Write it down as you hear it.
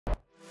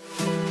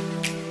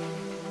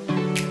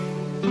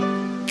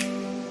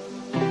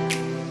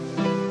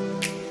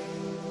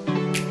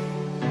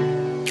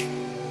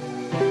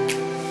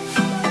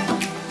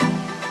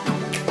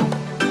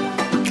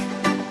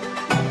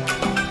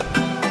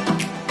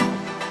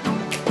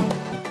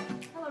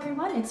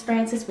it's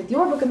Francis with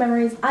Your Book of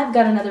Memories. I've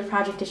got another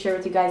project to share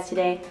with you guys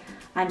today.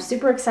 I'm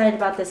super excited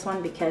about this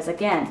one because,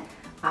 again,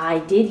 I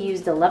did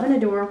use the Love and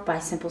Adore by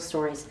Simple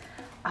Stories.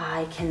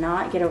 I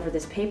cannot get over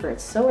this paper.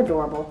 It's so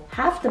adorable.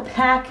 Half the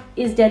pack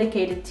is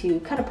dedicated to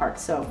cut-aparts,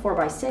 so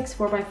 4x6,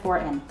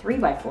 4x4, and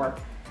 3x4.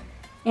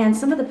 And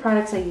some of the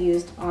products I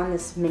used on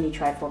this mini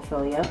Trifold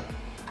Folio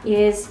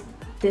is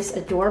this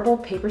adorable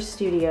Paper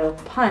Studio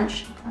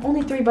punch,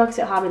 only $3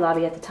 at Hobby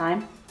Lobby at the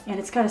time, and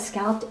it's got a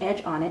scalloped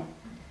edge on it.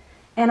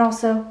 And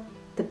also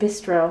the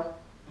Bistro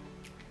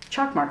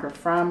chalk marker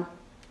from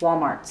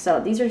Walmart. So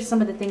these are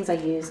some of the things I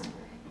used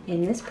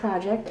in this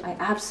project. I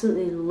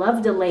absolutely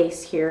love the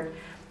lace here.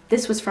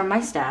 This was from my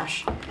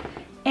stash.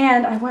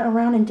 And I went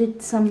around and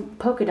did some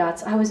polka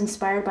dots. I was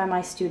inspired by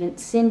my student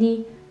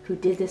Cindy, who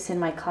did this in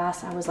my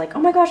class. I was like, oh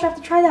my gosh, I have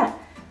to try that.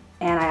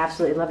 And I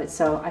absolutely love it.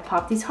 So I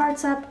popped these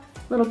hearts up,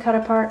 little cut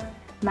apart,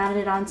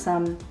 mounted it on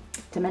some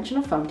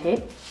dimensional foam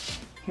tape.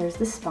 Here's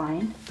the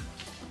spine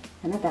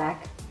and the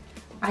back.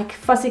 I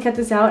fussy cut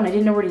this out and I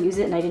didn't know where to use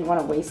it and I didn't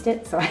want to waste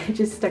it, so I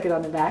just stuck it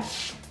on the back.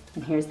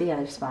 And here's the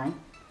other spine.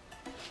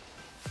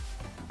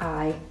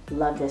 I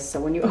love this. So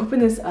when you open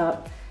this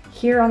up,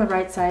 here on the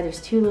right side,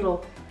 there's two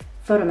little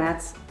photo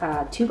mats,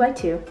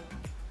 2x2.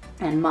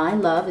 And My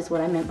Love is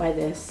what I meant by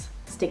this,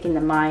 sticking the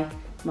My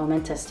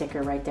Momenta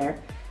sticker right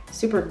there.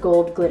 Super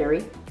gold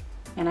glittery.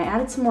 And I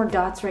added some more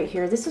dots right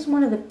here. This is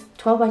one of the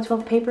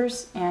 12x12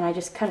 papers, and I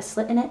just cut a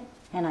slit in it,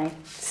 and I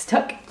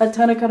stuck a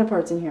ton of cut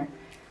aparts in here.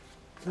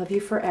 Love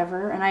you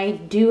forever. And I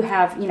do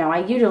have, I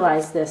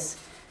utilize this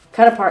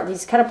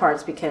these cut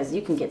aparts because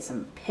you can get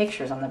some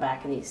pictures on the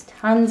back of these.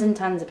 Tons and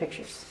tons of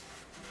pictures.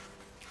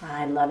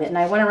 I love it. And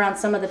I went around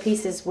some of the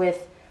pieces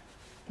with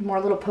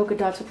more little polka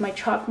dots with my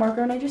chalk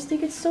marker, and I just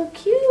think it's so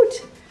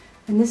cute.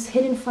 And this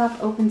hidden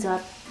flap opens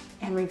up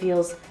and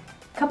reveals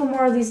a couple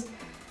more of these,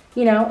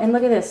 and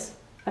look at this.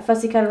 I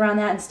fussy cut around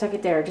that and stuck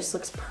it there. It just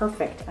looks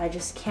perfect. I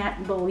just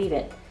can't believe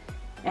it.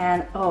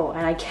 And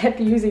and I kept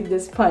using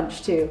this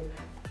punch too.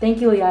 Thank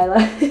you,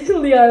 Leila.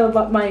 Leila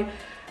bought my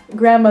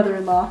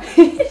grandmother-in-law.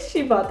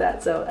 She bought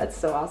that, so that's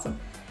so awesome.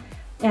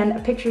 And a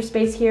picture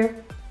space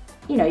here.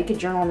 You could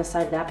journal on the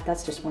side of that, but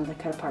that's just one of the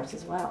cut aparts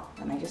as well.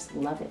 And I just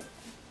love it.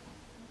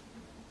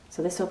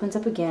 So this opens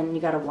up again.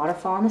 You got a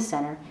waterfall in the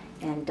center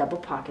and double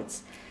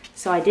pockets.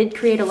 So I did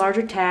create a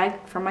larger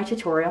tag from my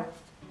tutorial.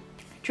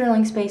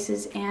 Journaling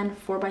spaces and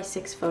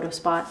 4x6 photo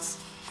spots,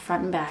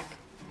 front and back.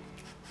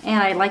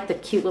 And I like the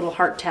cute little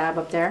heart tab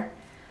up there.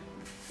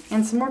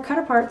 And some more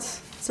cut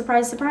aparts.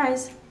 Surprise,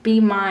 surprise. Be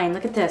mine.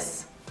 Look at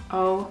this.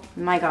 Oh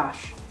my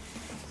gosh.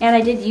 And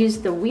I did use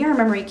the We Are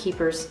Memory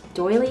Keepers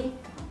doily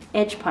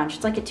edge punch.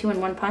 It's like a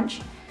 2-in-1 punch.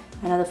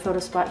 Another photo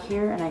spot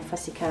here, and I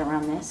fussy cut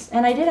around this.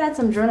 And I did add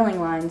some journaling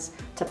lines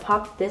to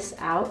pop this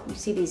out. You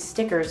see these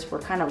stickers were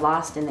kind of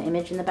lost in the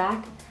image in the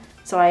back.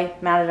 So I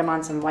mounted them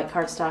on some white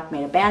cardstock,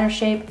 made a banner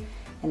shape,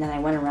 and then I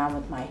went around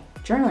with my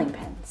journaling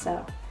pen.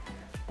 So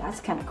that's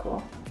kind of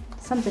cool.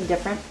 Something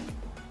different.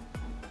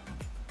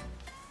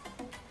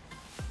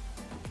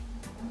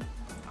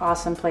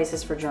 Awesome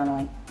places for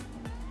journaling.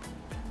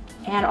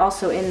 And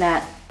also in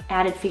that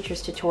added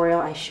features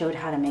tutorial, I showed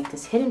how to make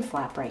this hidden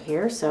flap right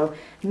here. So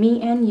me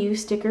and you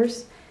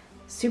stickers,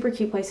 super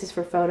cute places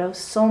for photos.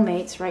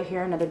 Soulmates right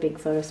here, another big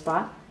photo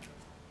spot.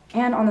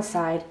 And on the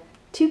side,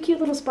 two cute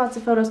little spots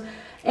of photos.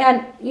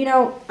 And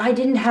I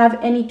didn't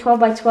have any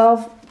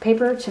 12x12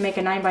 paper to make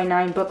a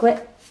 9x9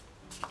 booklet.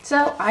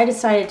 So I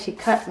decided to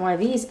cut one of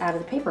these out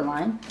of the paper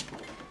line.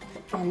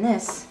 And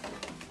this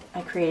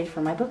I created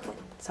for my booklet.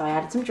 So I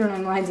added some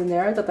journaling lines in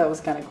there. I thought that was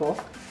kind of cool.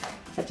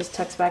 That just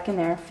tucks back in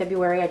there.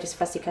 February, I just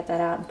fussy cut that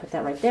out and put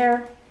that right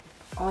there.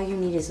 All you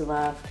need is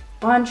love.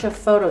 Bunch of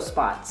photo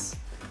spots.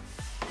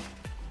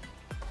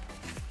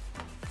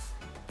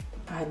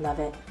 I love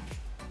it.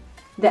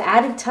 The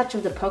added touch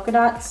of the polka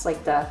dots,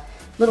 like the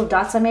little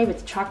dots I made with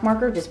the chalk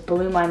marker, just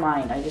blew my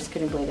mind. I just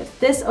couldn't believe it.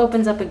 This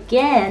opens up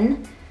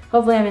again.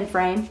 Hopefully I'm in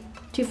frame.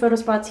 2 photo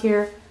spots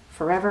here,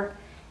 forever.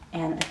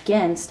 And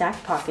again,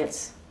 stacked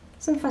pockets.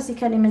 Some fussy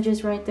cut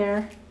images right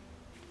there.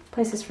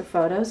 Places for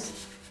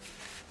photos.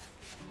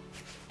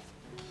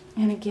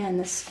 And again,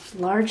 this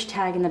large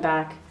tag in the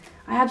back.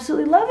 I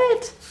absolutely love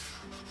it.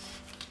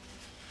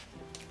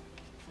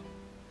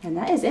 And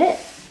that is it.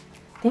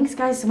 Thanks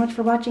guys so much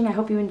for watching. I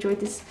hope you enjoyed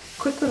this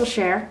quick little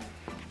share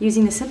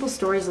using the Simple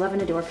Stories Love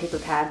and Adore paper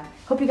pad.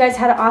 Hope you guys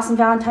had an awesome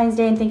Valentine's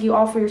Day, and thank you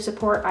all for your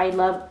support. I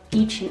love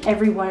each and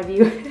every one of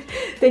you.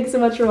 Thanks so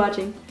much for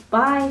watching.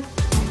 Bye.